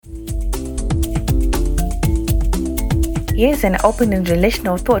here's an open and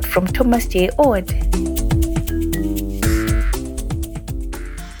relational thought from Thomas J. Oord.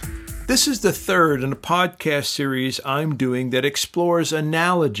 This is the third in a podcast series I'm doing that explores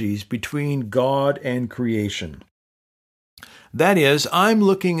analogies between God and creation. That is, I'm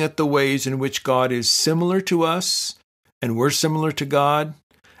looking at the ways in which God is similar to us and we're similar to God,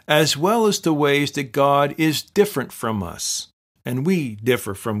 as well as the ways that God is different from us and we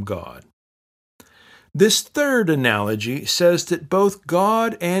differ from God. This third analogy says that both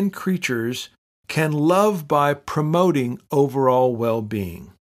God and creatures can love by promoting overall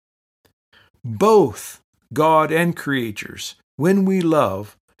well-being. Both God and creatures, when we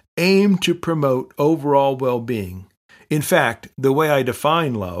love, aim to promote overall well-being. In fact, the way I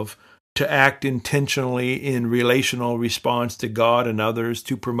define love, to act intentionally in relational response to God and others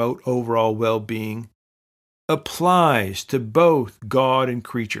to promote overall well-being, applies to both God and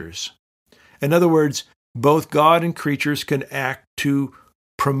creatures. In other words, both God and creatures can act to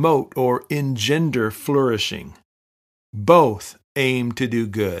promote or engender flourishing. Both aim to do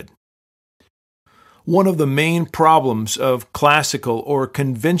good. One of the main problems of classical or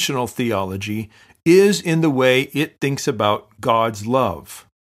conventional theology is in the way it thinks about God's love.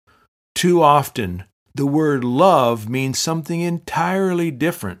 Too often, the word love means something entirely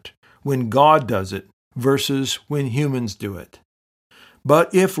different when God does it versus when humans do it.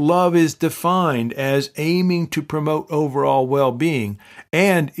 But if love is defined as aiming to promote overall well-being,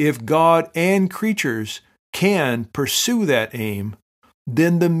 and if God and creatures can pursue that aim,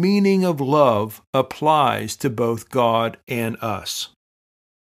 then the meaning of love applies to both God and us.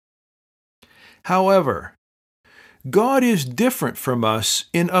 However, God is different from us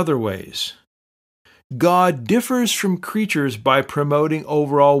in other ways. God differs from creatures by promoting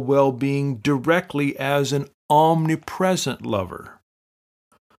overall well-being directly as an omnipresent lover.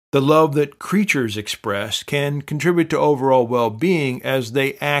 The love that creatures express can contribute to overall well-being as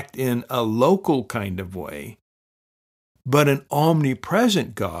they act in a local kind of way. But an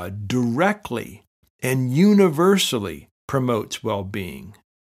omnipresent God directly and universally promotes well-being.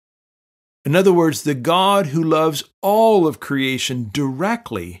 In other words, the God who loves all of creation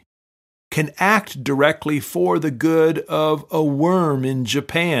directly can act directly for the good of a worm in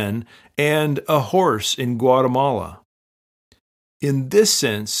Japan and a horse in Guatemala. In this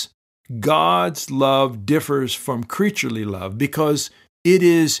sense, God's love differs from creaturely love because it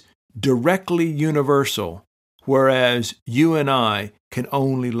is directly universal, whereas you and I can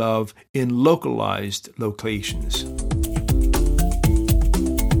only love in localized locations.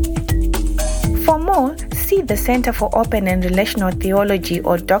 For more, see the Center for Open and Relational Theology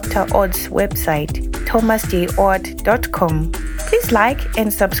or Dr. Oord's website, thomasjoord.com. Please like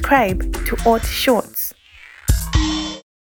and subscribe to Oord Short.